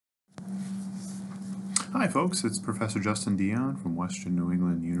Hi folks, it's Professor Justin Dion from Western New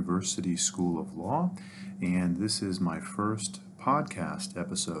England University School of Law, and this is my first podcast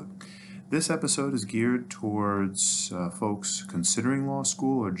episode. This episode is geared towards folks considering law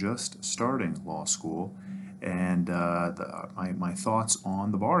school or just starting law school, and my thoughts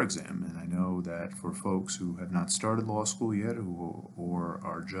on the bar exam. And I know that for folks who have not started law school yet or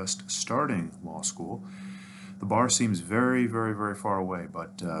are just starting law school, the bar seems very, very, very far away,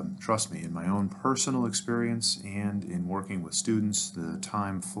 but trust me, in my own personal experience and in working with students, the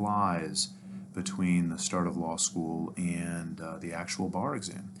time flies between the start of law school and the actual bar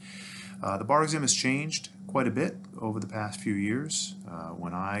exam. The bar exam has changed quite a bit over the past few years.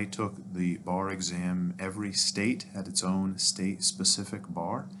 When I took the bar exam, every state had its own state-specific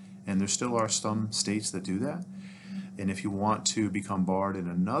bar, and there still are some states that do that. And if you want to become barred in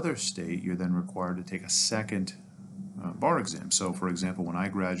another state, you're then required to take a second bar exam. So, for example, when I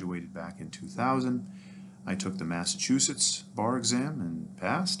graduated back in 2000, I took the Massachusetts bar exam and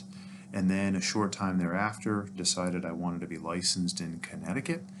passed. And then a short time thereafter, decided I wanted to be licensed in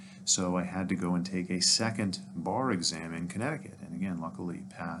Connecticut. So I had to go and take a second bar exam in Connecticut. And again, luckily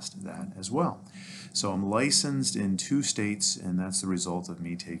passed that as well. So I'm licensed in 2 states, and that's the result of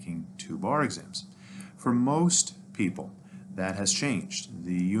me taking 2 bar exams. For most people, that has changed.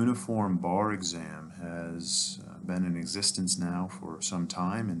 The uniform bar exam has been in existence now for some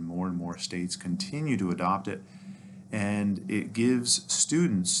time, and more states continue to adopt it. And it gives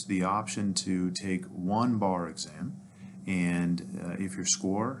students the option to take one bar exam, and if your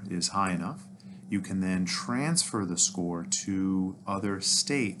score is high enough, you can then transfer the score to other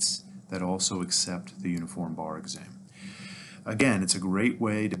states that also accept the uniform bar exam. Again, it's a great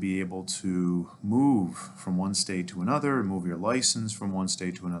way to be able to move from one state to another and move your license from one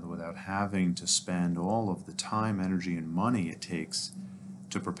state to another without having to spend all of the time, energy, and money it takes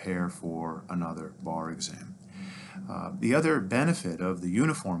to prepare for another bar exam. The other benefit of the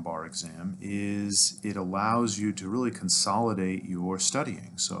uniform bar exam is it allows you to really consolidate your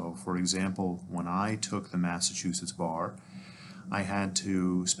studying. So, for example, when I took the Massachusetts bar, I had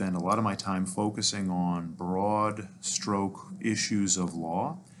to spend a lot of my time focusing on broad stroke issues of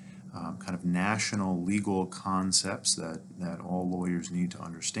law, kind of national legal concepts that all lawyers need to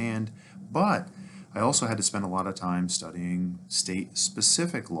understand. But I also had to spend a lot of time studying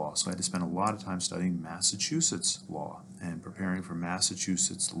state-specific law. So I had to spend a lot of time studying Massachusetts law and preparing for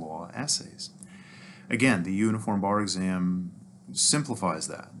Massachusetts law essays. Again, the uniform bar exam simplifies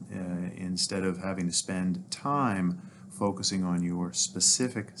that. Instead of having to spend time focusing on your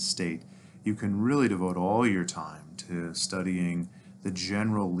specific state, you can really devote all your time to studying the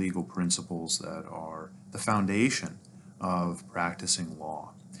general legal principles that are the foundation of practicing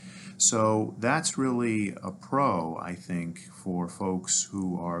law. So that's really a pro, I think, for folks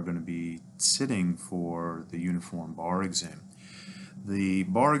who are going to be sitting for the uniform bar exam. The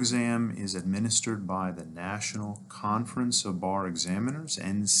bar exam is administered by the National Conference of Bar Examiners,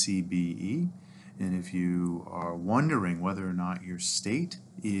 NCBE. And if you are wondering whether or not your state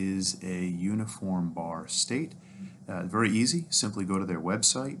is a uniform bar state, very easy. Simply go to their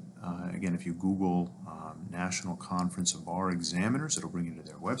website. Again, if you Google National Conference of Bar Examiners, it'll bring you to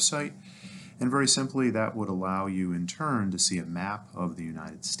their website. And very simply, that would allow you in turn to see a map of the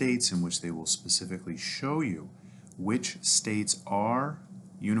United States in which they will specifically show you which states are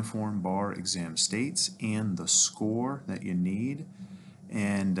uniform bar exam states and the score that you need,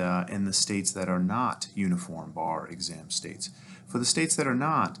 and the states that are not uniform bar exam states. For the states that are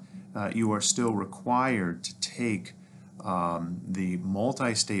not, you are still required to take the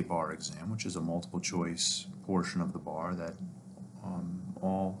multi-state bar exam, which is a multiple choice portion of the bar that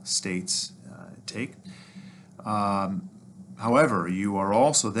all states take. However, you are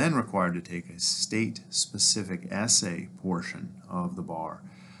also then required to take a state-specific essay portion of the bar,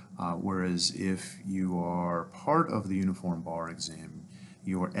 whereas if you are part of the uniform bar exam,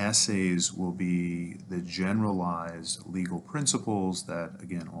 your essays will be the generalized legal principles that,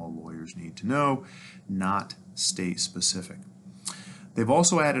 again, all lawyers need to know, not state-specific. They've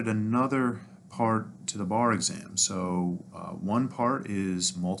also added another part to the bar exam. So one part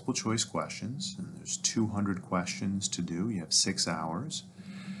is multiple choice questions, and there's 200 questions to do. You have 6 hours.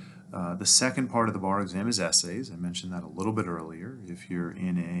 The second part of the bar exam is essays. I mentioned that a little bit earlier. If you're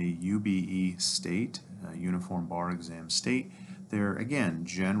in a UBE state, a uniform bar exam state, they're, again,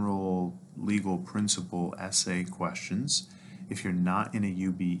 general legal principle essay questions. If you're not in a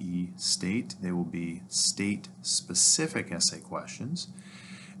UBE state, they will be state-specific essay questions.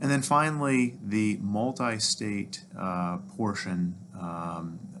 And then finally, the multi-state portion,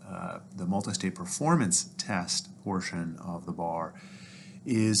 the multi-state performance test portion of the bar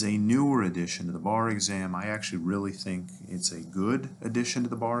is a newer addition to the bar exam. I actually really think it's a good addition to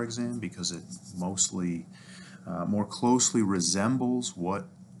the bar exam because it mostly more closely resembles what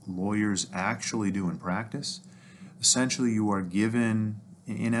lawyers actually do in practice. Essentially, you are given,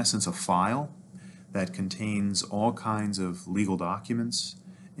 in essence, a file that contains all kinds of legal documents,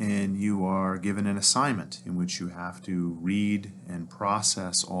 and you are given an assignment in which you have to read and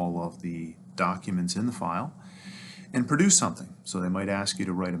process all of the documents in the file and produce something. So they might ask you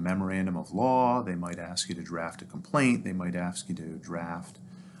to write a memorandum of law, they might ask you to draft a complaint, they might ask you to draft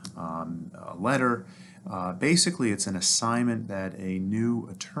a letter. Basically, it's an assignment that a new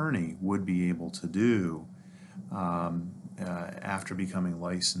attorney would be able to do after becoming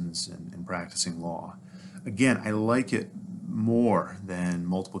licensed and practicing law. Again, I like it more than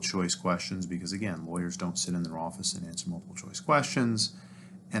multiple choice questions because, again, lawyers don't sit in their office and answer multiple choice questions.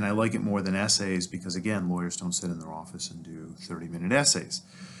 And I like it more than essays because, again, lawyers don't sit in their office and do 30-minute essays.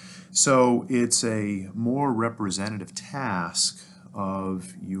 So it's a more representative task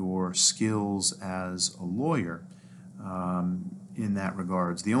of your skills as a lawyer in that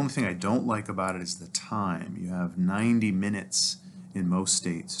regards. The only thing I don't like about it is the time. You have 90 minutes in most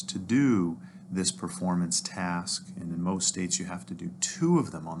states to do this performance task, and in most states you have to do 2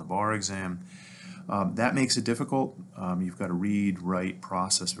 of them on the bar exam. That makes it difficult. You've got to read, write,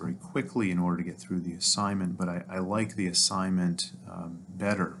 process very quickly in order to get through the assignment, but I like the assignment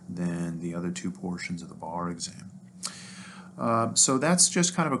better than the other 2 portions of the bar exam. So that's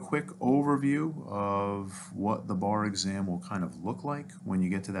just kind of a quick overview of what the bar exam will kind of look like when you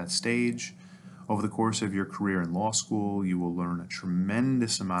get to that stage. Over the course of your career in law school, you will learn a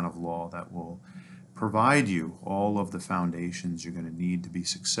tremendous amount of law that will provide you all of the foundations you're going to need to be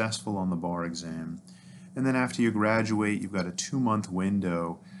successful on the bar exam. And then after you graduate, you've got a 2-month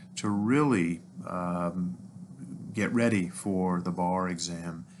window to really get ready for the bar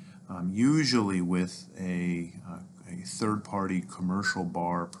exam, usually with a third-party commercial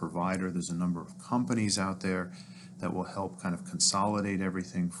bar provider. There's a number of companies out there that will help kind of consolidate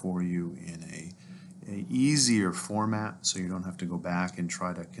everything for you in a easier format, so you don't have to go back and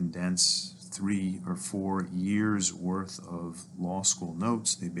try to condense 3 or 4 years worth of law school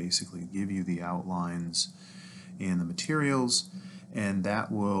notes. They basically give you the outlines and the materials, and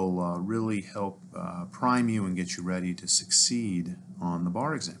that will really help prime you and get you ready to succeed on the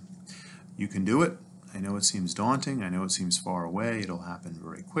bar exam. You can do it. I know it seems daunting. I know it seems far away. It'll happen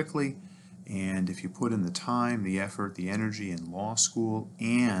very quickly. And if you put in the time, the effort, the energy in law school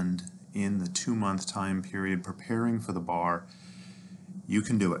and in the 2-month time period preparing for the bar, you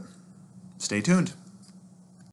can do it. Stay tuned.